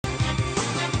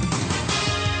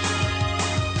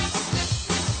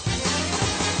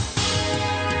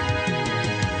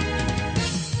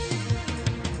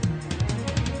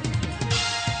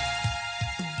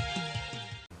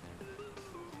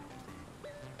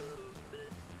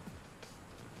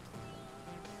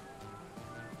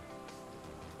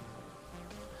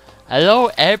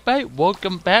Hello everybody,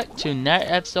 welcome back to another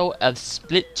episode of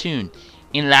Splatoon.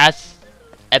 In last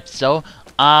episode,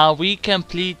 we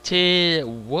completed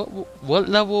what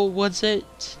level was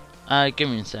it? Give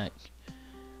me a sec.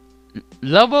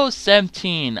 Level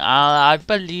 17. I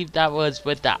believe that was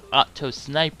with the auto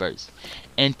snipers.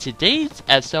 In today's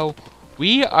episode,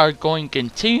 we are going to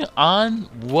continue on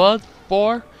World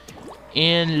 4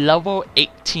 in level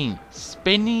 18.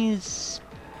 Spinning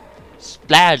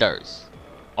splatters.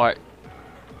 Or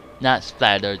not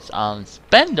splatters,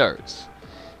 spenders.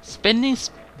 Spending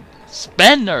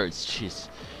spenders. Jeez.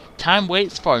 Time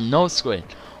waits for no squid.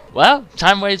 Well,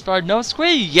 time waits for no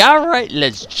squid. Yeah, right.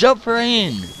 Let's jump right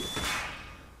in.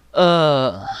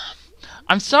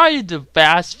 I'm sorry the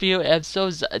past few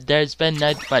episodes there's been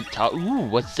nothing but talk. Ooh,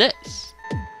 what's this?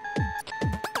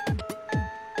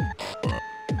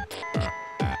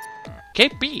 Okay,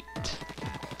 beat.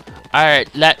 Alright,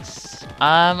 let's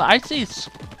I see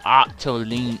auto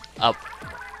lean up.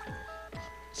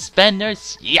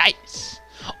 Spenders, yikes!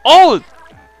 Oh!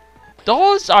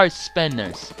 Those are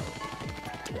spenders.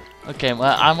 Okay,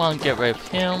 well, I'm gonna get rid of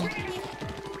him.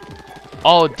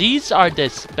 Oh, these are the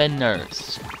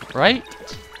spenders, right?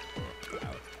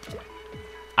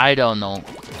 I don't know.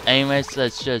 Anyways,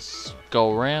 let's just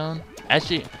go around.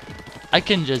 Actually, I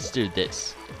can just do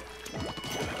this.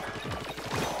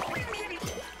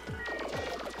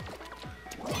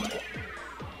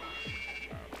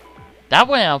 That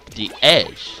went off the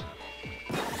edge.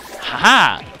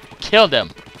 Haha! Killed him.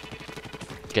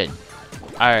 Good.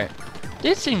 Alright.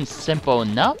 This seems simple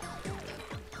enough.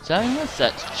 So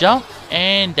let's jump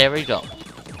and there we go.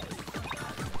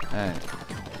 Alright.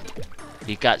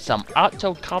 We got some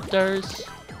octocopters.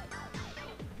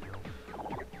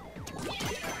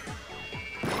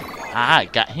 Ah,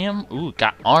 got him. Ooh,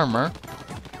 got armor.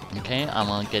 Okay, I'm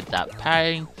gonna get that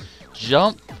pie.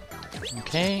 Jump.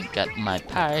 Okay, got my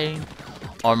pie.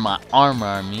 Or my armor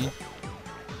on me.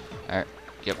 Alright,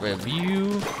 get rid of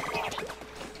you.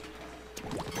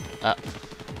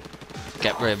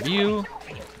 Get rid of you.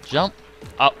 Jump.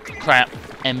 Oh, crap.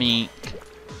 Emmy.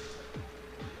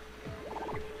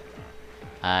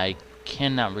 I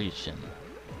cannot reach him.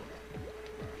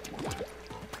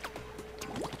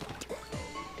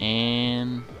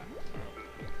 And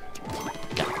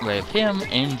get rid of him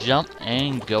and jump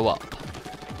and go up.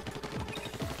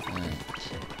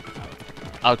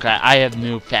 Okay, I have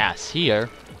new fast here.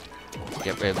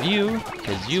 Get rid of you,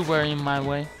 because you were in my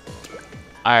way.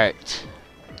 Alright.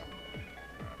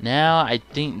 Now, I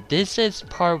think this is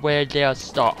part where they'll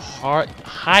start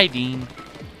hiding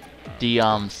the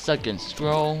second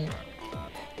scroll.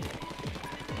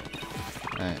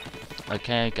 Alright.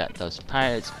 Okay, I got those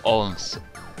pirates. Oh, I'm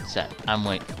set.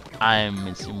 I'm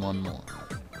missing one more.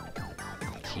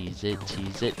 Tease it,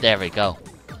 tease it. There we go.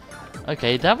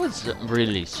 Okay, that was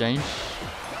really strange.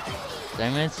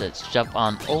 Anyways, let's jump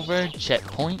on over.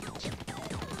 Checkpoint.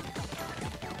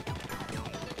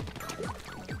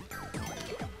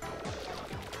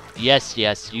 Yes,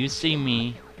 yes, you see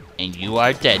me, and you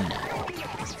are dead now.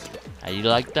 How you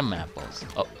like them apples?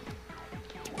 Oh,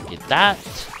 get that.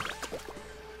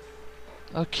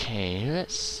 Okay,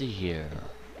 let's see here.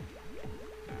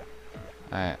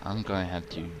 Alright, I'm going to have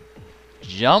to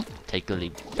jump, take a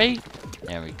leap of faith.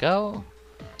 There we go.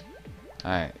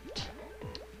 Alright.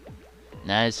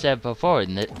 Now, I said before,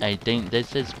 I think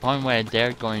this is the point where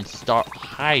they're going to start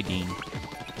hiding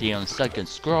the second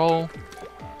scroll.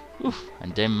 Oof, I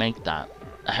didn't make that.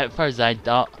 At first I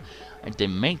thought I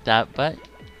didn't make that, but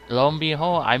lo and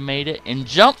behold, I made it and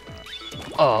jump.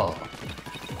 Oh,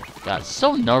 God,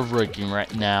 so nerve-wracking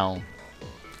right now.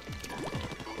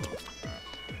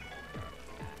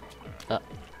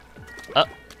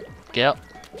 Get up.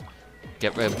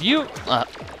 Get rid of you.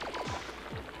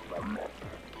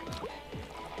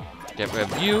 Get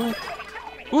rid of you.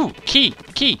 Ooh, key.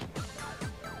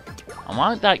 I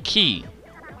want that key.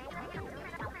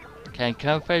 Can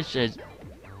coverage is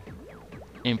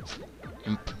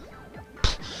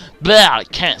blah,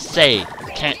 can't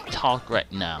talk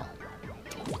right now.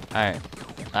 Alright.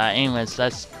 Anyways,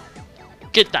 let's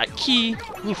get that key.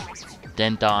 Oof.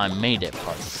 Then thought I made it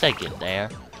for a second there.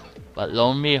 But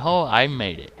lo and behold, I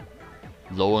made it.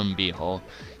 Lo and behold.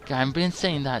 God, I've been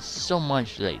saying that so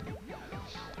much lately.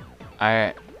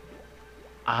 Alright.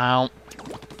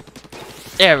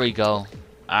 There we go.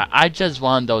 I just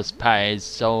want those pies,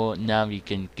 so now we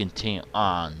can continue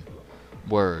on.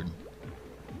 Word.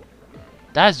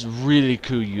 That's really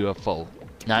cool UFO.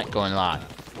 Not going live.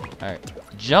 Alright.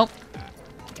 Jump.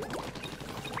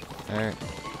 Alright.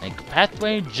 Make a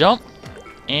pathway. Jump.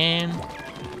 And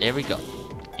there we go.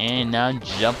 And now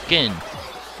jump in.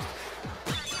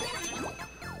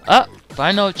 Oh,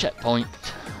 final checkpoint.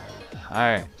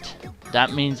 Alright.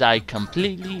 That means I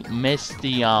completely missed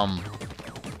the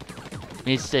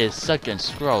second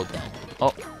scroll then.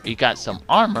 Oh, we got some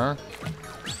armor.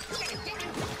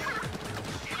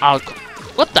 Oh,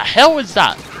 what the hell is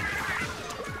that?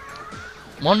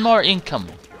 One more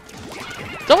incoming.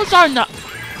 Those are not...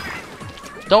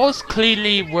 Those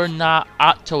clearly were not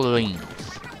Octolings.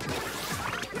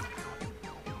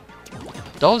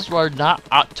 Those were not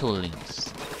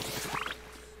Octolings.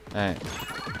 Alright.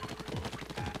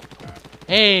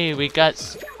 Hey, we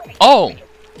got... Oh!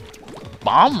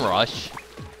 Bomb rush?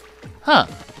 Huh.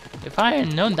 If I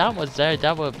had known that was there,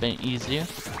 that would have been easier.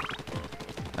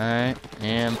 Alright,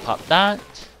 and pop that.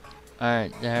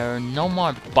 Alright, there are no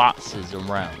more boxes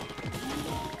around.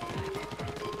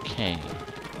 Okay.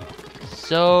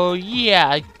 So,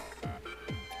 yeah.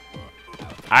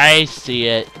 I see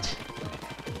it.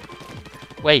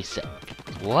 Wait a sec.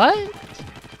 What?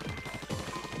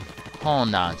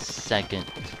 Hold on a second.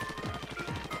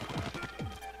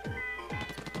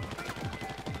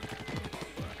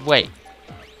 Wait.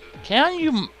 Can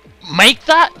you make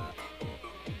that?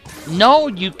 No,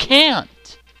 you can't.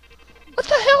 What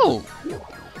the hell?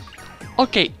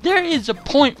 Okay, there is a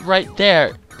point right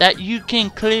there that you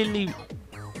can clearly...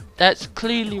 That's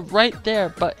clearly right there,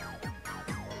 but...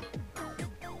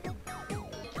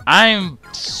 I'm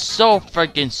so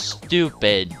freaking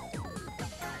stupid.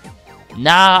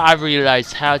 Now I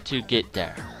realize how to get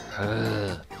there.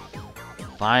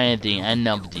 Fine, at the end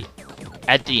of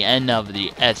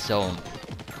the SO.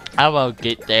 I will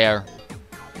get there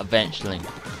eventually.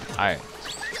 Alright.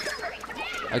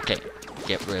 Okay.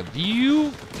 Get rid of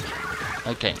you.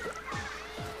 Okay.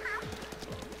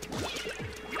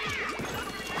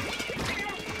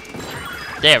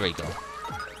 There we go.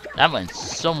 That went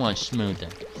so much smoother.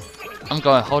 I'm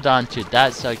going to hold on to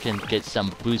that so I can get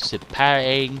some boosted power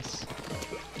eggs.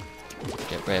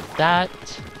 Get rid of that.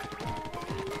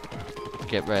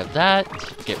 Get rid of that.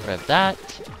 Get rid of that.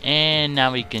 And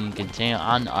now we can continue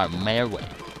on our merry way.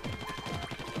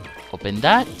 Open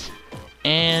that.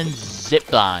 And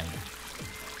zipline.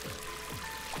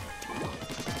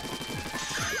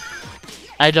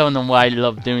 I don't know why I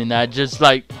love doing that. Just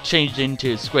like change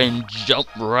into a square and jump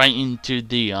right into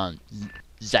the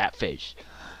Zapfish.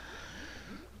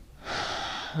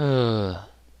 Alright,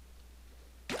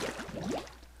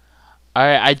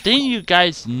 I think you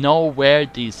guys know where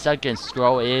the second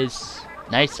scroll is.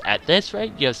 Nice, at this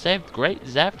rate, you'll save great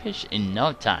Zapfish in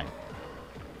no time.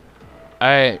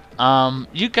 Alright,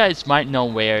 you guys might know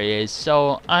where it is,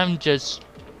 so I'm just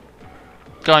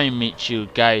going to meet you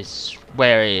guys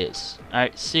where it is.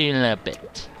 Alright, see you in a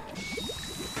bit.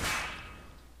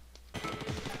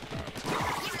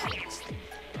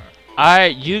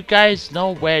 Alright, you guys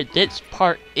know where this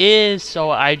part is, so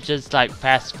I just like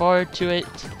fast forward to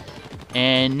it.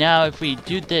 And now if we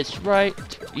do this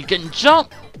right, you can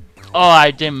jump! Oh,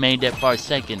 I didn't make it for a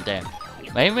second there.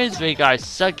 But anyways, we got a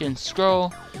second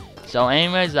scroll. So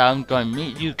anyways, I'm going to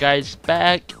meet you guys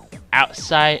back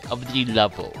outside of the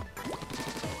level.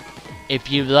 If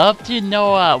you love to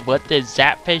know what the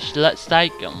Zapfish looks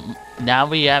like, now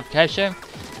we have pressure,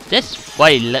 this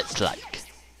way looks like.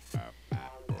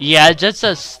 Yeah, just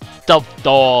a stuffed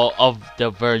doll of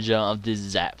the version of the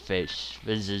Zapfish,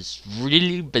 which is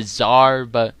really bizarre,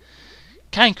 but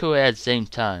kind of cool at the same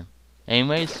time.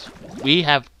 Anyways, we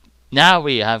have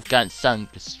gotten some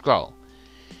scroll.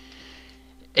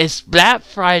 It's Black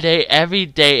Friday every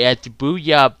day at the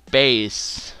Booyah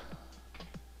Base.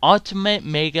 Ultimate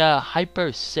Mega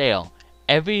Hyper Sale.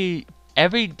 Every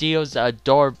deal's a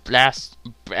door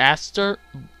buster.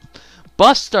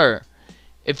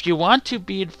 If you want to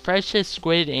be the freshest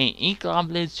squid and ink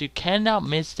goblins, you cannot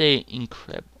miss the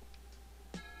incredible.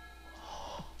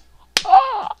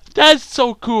 Oh, that's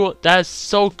so cool. That's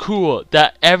so cool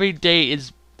that every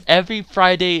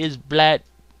Friday is Black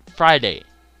Friday.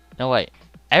 No wait.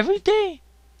 Every day?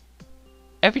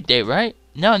 Every day, right?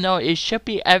 No, it should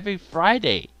be every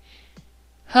Friday.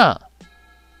 Huh.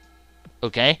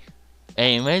 Okay.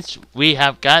 Anyways, we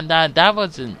have got that. That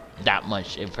wasn't that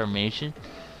much information.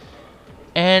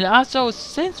 And also,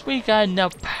 since we got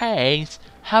enough pegs,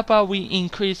 how about we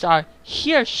increase our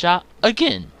hear shot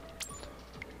again?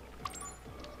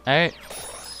 Alright.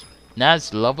 Now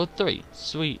it's level 3.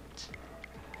 Sweet.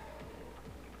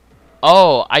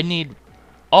 Oh, I need...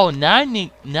 Oh, now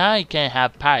I can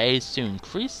have power aids to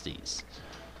increase these.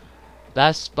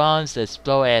 Blast spawns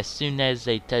explode as soon as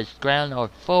they touch ground or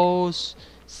foes.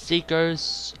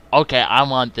 Seekers. Okay, I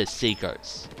want the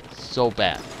Seekers. So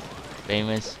bad.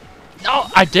 Famous. No,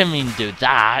 I didn't mean to do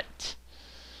that.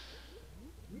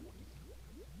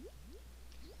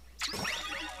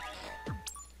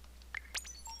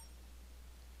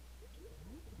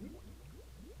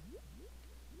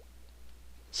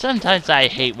 Sometimes I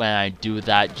hate when I do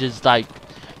that. Just like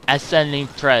accidentally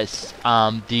press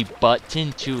the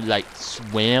button to like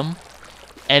swim,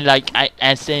 and like I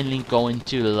accidentally go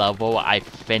into the level I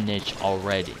finished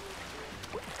already.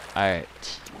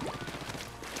 Alright.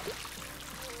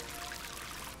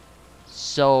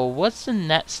 So what's the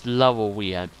next level we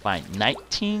had to find?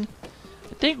 19?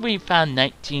 I think we found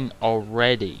 19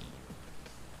 already.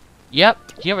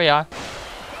 Yep, here we are.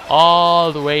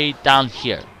 All the way down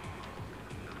here.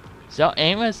 So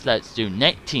anyways, let's do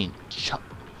 19.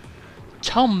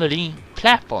 Tumbling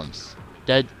platforms.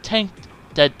 The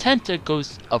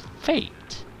tentacles of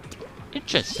fate.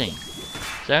 Interesting.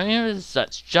 So anyways,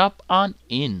 let's jump on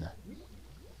in.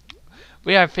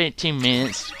 We are 15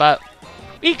 minutes, but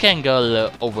we can go a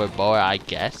little overboard, I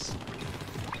guess.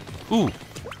 Ooh.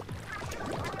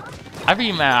 I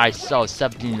remember I saw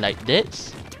something like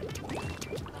this.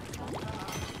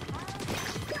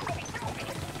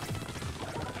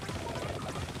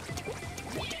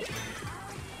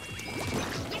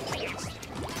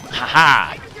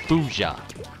 Haha! Booyah!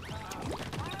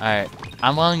 Alright,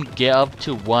 I want to get up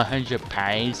to 100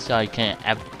 parries so I can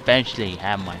eventually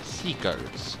have my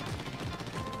seekers.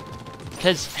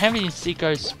 Because having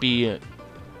seekers be,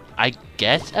 I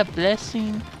guess, a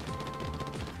blessing?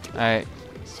 Alright,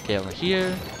 let's get over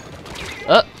here.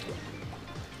 Oh!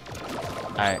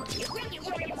 Alright.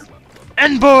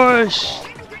 Ambush!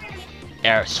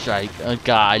 Airstrike. Oh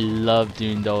god, I love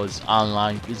doing those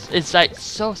online. It's like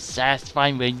so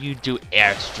satisfying when you do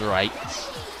airstrikes.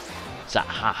 It's like,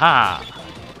 haha!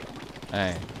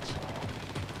 Alright.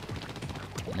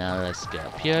 Now let's get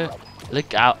up here.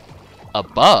 Look out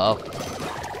above.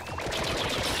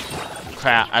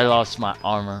 Crap, I lost my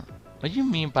armor. What do you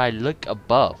mean by look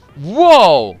above?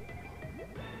 Whoa!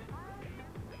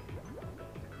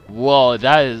 Whoa,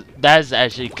 that is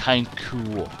actually kind of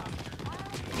cool.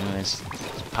 Anyways,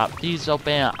 let's pop these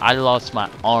open. I lost my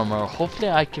armor. Hopefully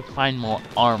I can find more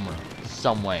armor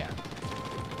somewhere.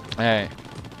 Alright.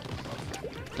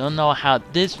 Don't know how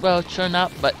this will turn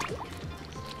out, but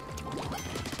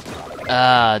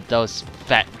those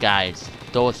fat guys.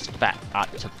 Those fat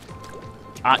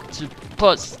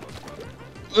octopus.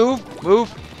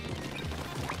 Move.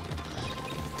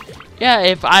 Yeah,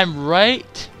 if I'm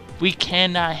right, we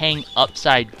cannot hang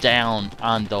upside down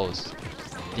on those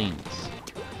things.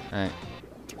 Alright.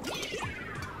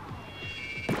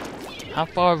 How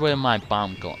far will my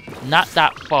bomb go? Not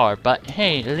that far, but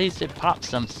hey, at least it popped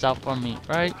some stuff for me,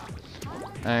 right?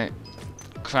 Alright.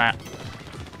 Crap.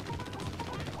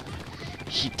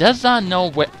 He does not know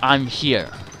where I'm here.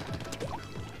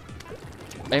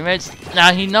 Anyways,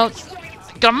 now he knows.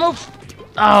 Gotta move!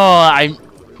 Oh, I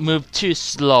moved too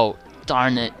slow.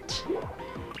 Darn it.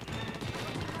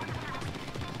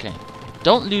 Okay.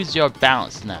 Don't lose your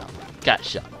balance now.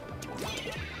 Gotcha.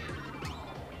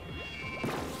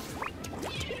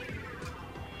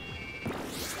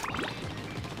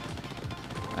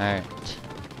 Alright.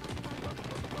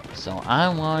 So I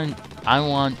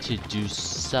want to do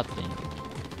something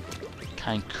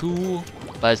kind of cool,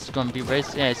 but it's gonna be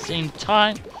risky at the same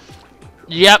time.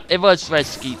 Yep, it was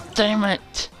risky. Damn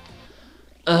it.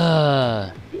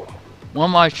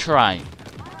 One more try.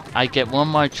 I get one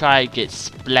more try, get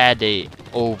splatted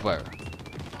over.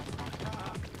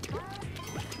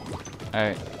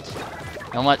 Alright.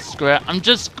 And what, screw it. I'm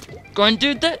just going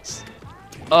to do this.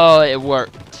 Oh, it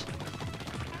worked.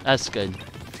 That's good.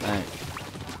 Alright.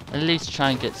 At least try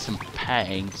and get some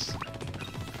pegs.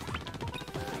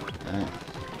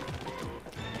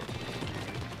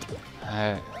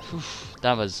 Alright.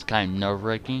 That was kind of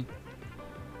nerve-wracking.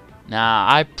 Now,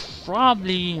 I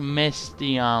probably missed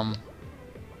the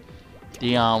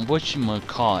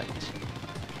whatchamacallit.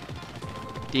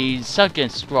 The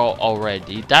second scroll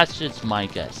already. That's just my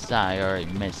guess. I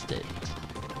already missed it.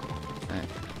 Right.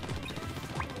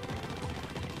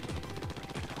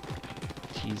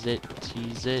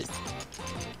 Tease it.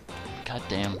 God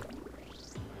damn.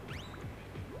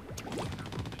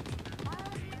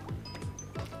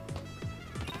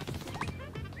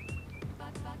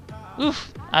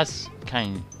 Oof, that's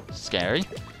kind of scary.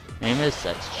 Anyways,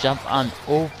 let's jump on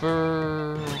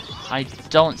over. I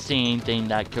don't see anything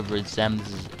that could resemble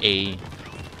a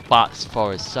box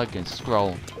for a second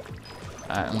scroll.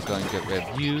 I'm going to get rid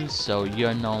of you, so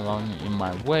you're no longer in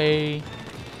my way.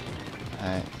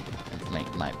 Alright,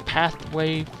 make my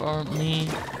pathway for me.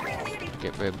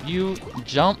 Get rid of you.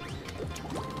 Jump.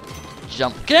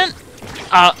 Jump again.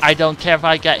 I don't care if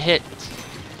I get hit.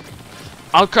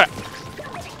 Oh crap.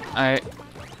 Alright.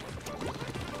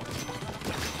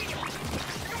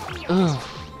 Ooh.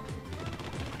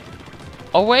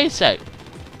 Oh, wait a sec.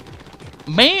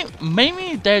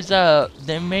 maybe there's a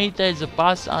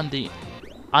boss on the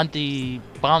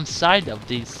bottom side of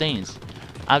these things.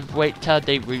 I'd wait till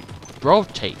they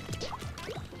rotate.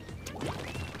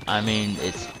 I mean,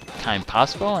 it's kind of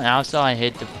possible, and also I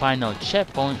hit the final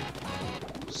checkpoint,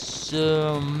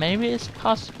 so maybe it's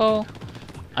possible.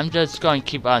 I'm just going to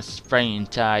keep on spraying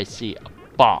until I see a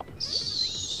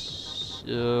boss.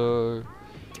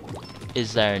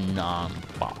 Is there a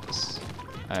non-boss?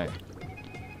 Alright.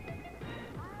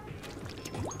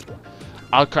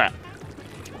 Oh crap.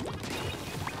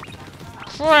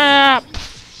 Crap!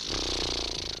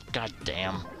 God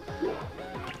damn.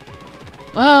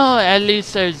 Well, at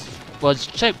least was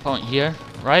a checkpoint here,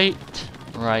 right?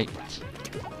 Right.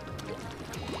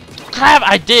 Crap!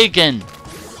 I did again!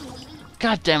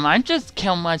 God damn, I'm just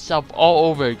killing myself all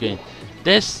over again.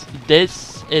 This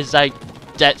is like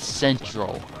Death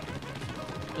Central.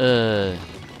 Alright.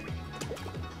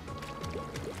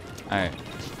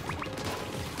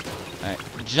 Alright.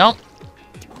 Jump!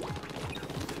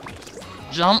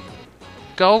 Jump!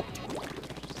 Go!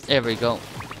 There we go.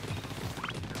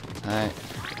 Alright.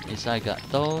 At least I got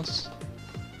those.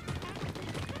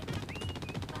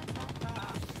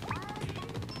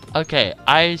 Okay,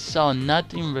 I saw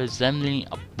nothing resembling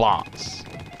a boss.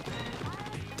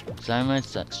 So I'm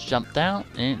gonna jump down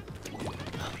and...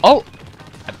 Oh!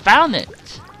 I found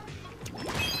it!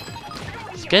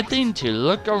 It's getting to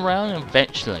look around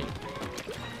eventually.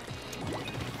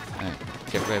 Alright,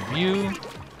 get rid of you.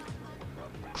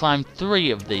 Climb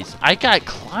 3 of these. I gotta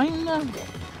climb them?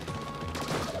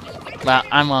 Well,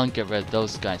 I'm gonna get rid of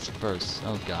those guys first.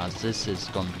 Oh gosh, this is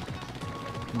gonna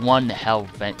be one hell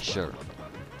venture.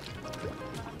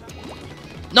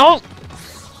 No!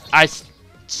 I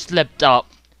slipped up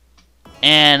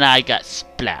and I got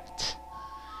splat.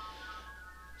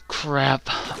 Crap.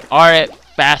 Alright,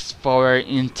 fast forward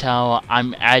until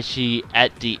I'm actually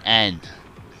at the end.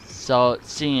 So,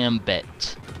 see you in a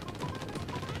bit.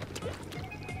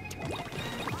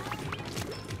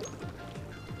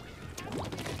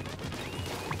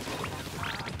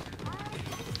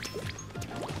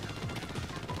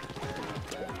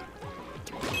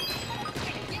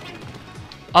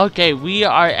 Okay, we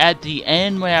are at the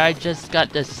end where I just got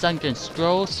the sunken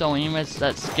scroll, so anyways,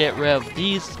 let's get rid of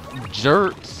these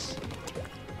jerks.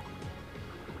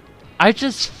 I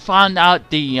just found out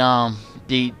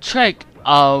the trick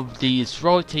of these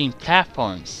rotating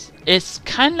platforms. It's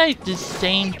kinda like the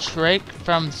same trick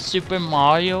from Super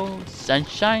Mario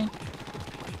Sunshine,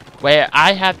 where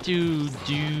I have to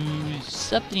do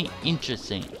something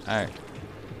interesting. Alright.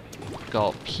 Go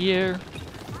up here.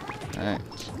 Alright.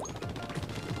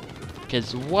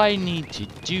 Because what I need to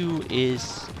do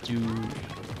is do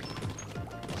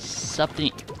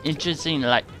something interesting,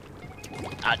 like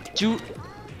do.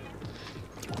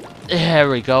 There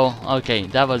we go. Okay,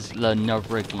 that was the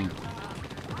nerve-wracking.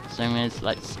 So anyways,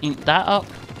 let's ink that up.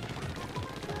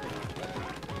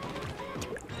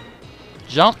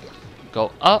 Jump.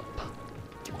 Go up.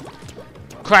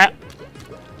 Crap.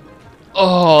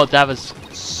 Oh, that was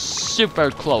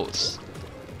super close.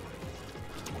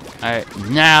 Alright,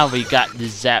 now we got the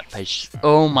zap fish.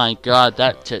 Oh my god,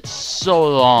 that took so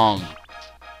long.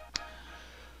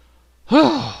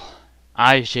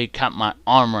 I should cut my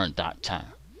armor that time.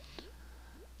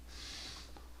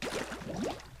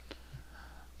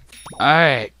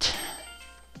 Alright.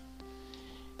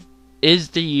 Is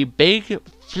the big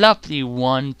fluffy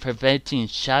one preventing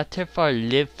shelter for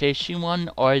live fishy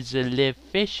one, or is the live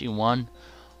fishy one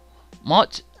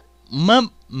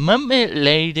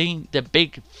mutilating the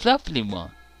big fluffy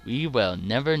one? We will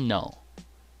never know.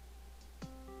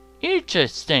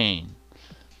 Interesting.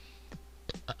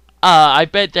 I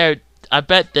bet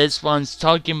this one's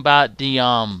talking about the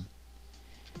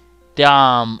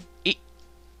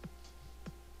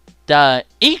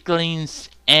Inklings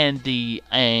and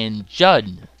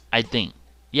Judd, I think.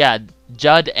 Yeah,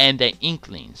 Judd and the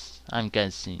Inklings. I'm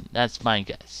guessing. That's my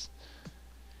guess.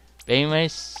 But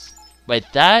anyways, with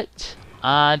that,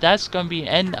 that's gonna be the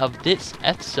end of this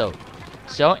episode.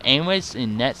 So anyways,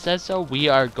 in next episode, we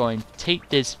are going to take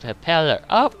this propeller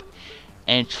up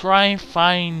and try and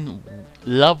find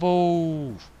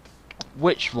level...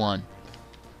 which one?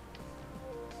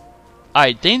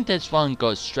 I think this one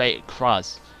goes straight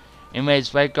across.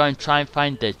 Anyways, we're going to try and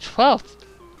find the 12th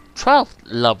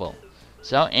level.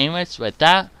 So anyways, with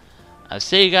that, I'll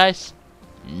see you guys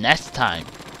next time.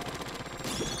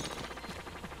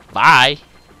 Bye.